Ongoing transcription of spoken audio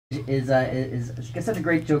is such a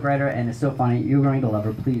great joke writer and is so funny. You're going to love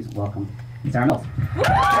her. Please welcome Sarah Mills.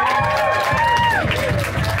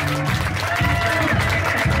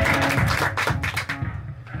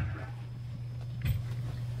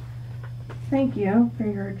 Thank you for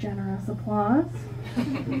your generous applause.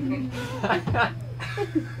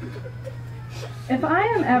 If I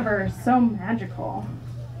am ever so magical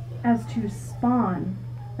as to spawn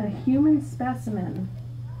a human specimen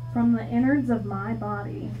from the innards of my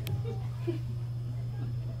body,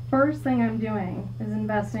 first thing I'm doing is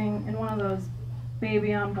investing in one of those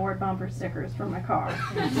baby on board bumper stickers for my car.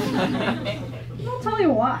 I'll tell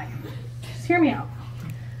you why. Just hear me out.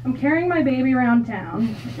 I'm carrying my baby around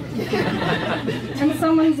town, and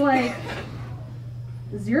someone's like,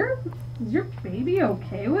 is your baby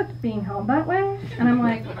okay with being held that way? And I'm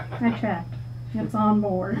like, I checked. It's on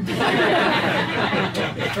board.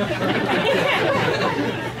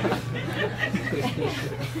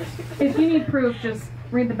 If you need proof, just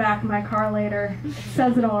read the back of my car later. It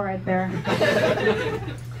says it all right there.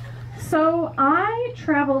 So I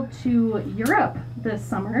traveled to Europe this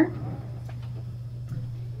summer.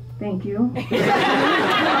 Thank you.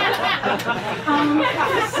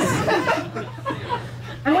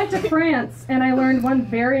 I went to France and I learned one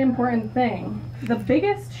very important thing. The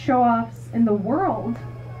biggest show-offs in the world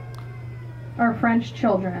are French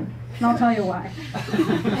children. And I'll tell you why.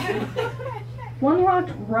 One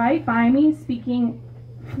walked right by me speaking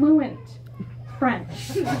fluent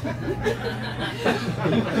French. I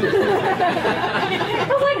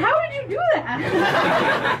was like, how did you do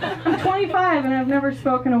that? I'm 25 and I've never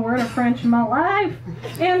spoken a word of French in my life.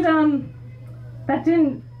 And that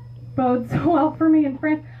didn't bode so well for me in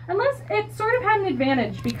France. Unless it sort of had an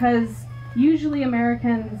advantage, because usually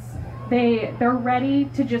Americans, they're ready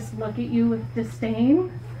to just look at you with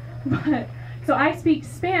disdain. But so I speak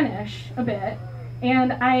Spanish a bit,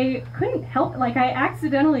 and I couldn't help, like I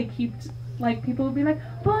accidentally kept, like people would be like,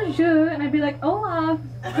 bonjour, and I'd be like, hola.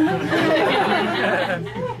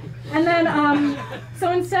 And then,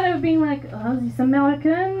 so instead of being like, oh, is this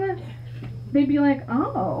American? They'd be like,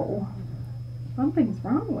 oh, something's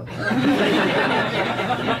wrong with her.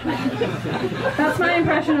 That's my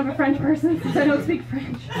impression of a French person, since I don't speak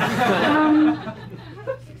French.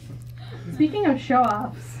 Speaking of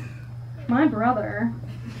show-offs, my brother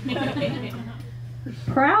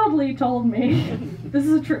proudly told me, this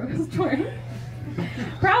is a true story,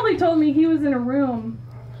 proudly told me he was in a room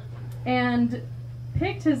and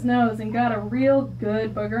picked his nose and got a real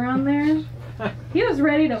good booger on there. He was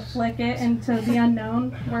ready to flick it into the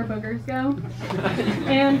unknown where boogers go.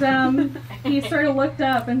 And he sort of looked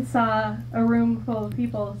up and saw a room full of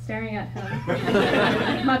people staring at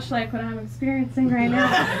him, much like what I'm experiencing right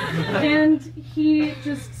now. And he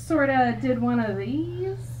just sort of did one of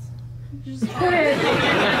these, just put it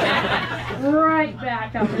right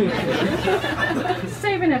back up in there.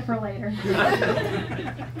 Saving it for later.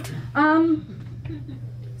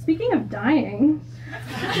 Speaking of dying,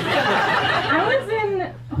 I was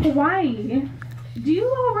in Hawaii. Do you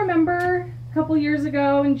all remember a couple years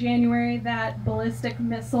ago in January that ballistic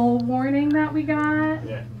missile warning that we got?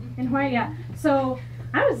 Yeah. In Hawaii, yeah. So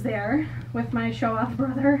I was there with my show-off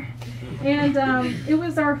brother, and it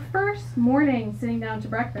was our first morning sitting down to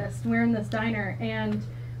breakfast. We're in this diner, and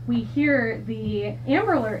we hear the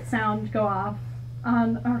Amber Alert sound go off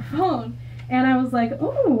on our phone, and I was like,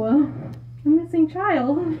 ooh, a missing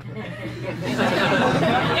child.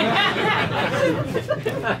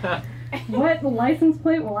 What license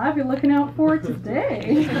plate will I be looking out for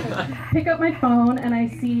today? Pick up my phone and I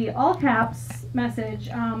see all caps message,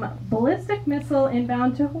 ballistic missile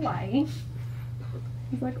inbound to Hawaii.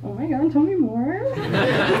 I was like, oh my god, tell me more.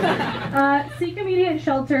 Seek immediate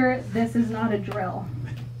shelter, this is not a drill.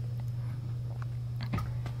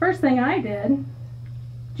 First thing I did,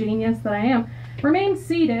 genius that I am, remained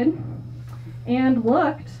seated and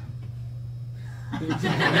looked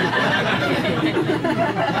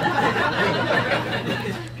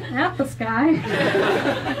at the sky.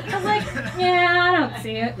 I was like, yeah, I don't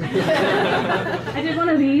see it. I did one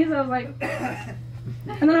of these, I was like,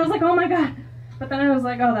 and then I was like, oh my god. But then I was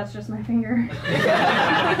like, oh, that's just my finger.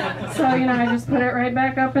 So, you know, I just put it right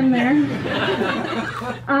back up in there.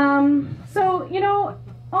 So, you know,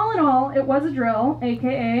 all in all, it was a drill,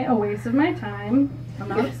 aka a waste of my time. I'm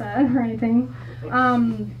not upset or anything.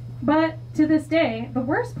 But to this day, the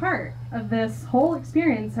worst part of this whole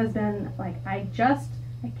experience has been, like, I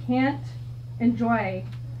can't enjoy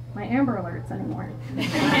my Amber Alerts anymore.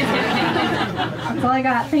 That's all I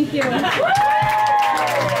got. Thank you.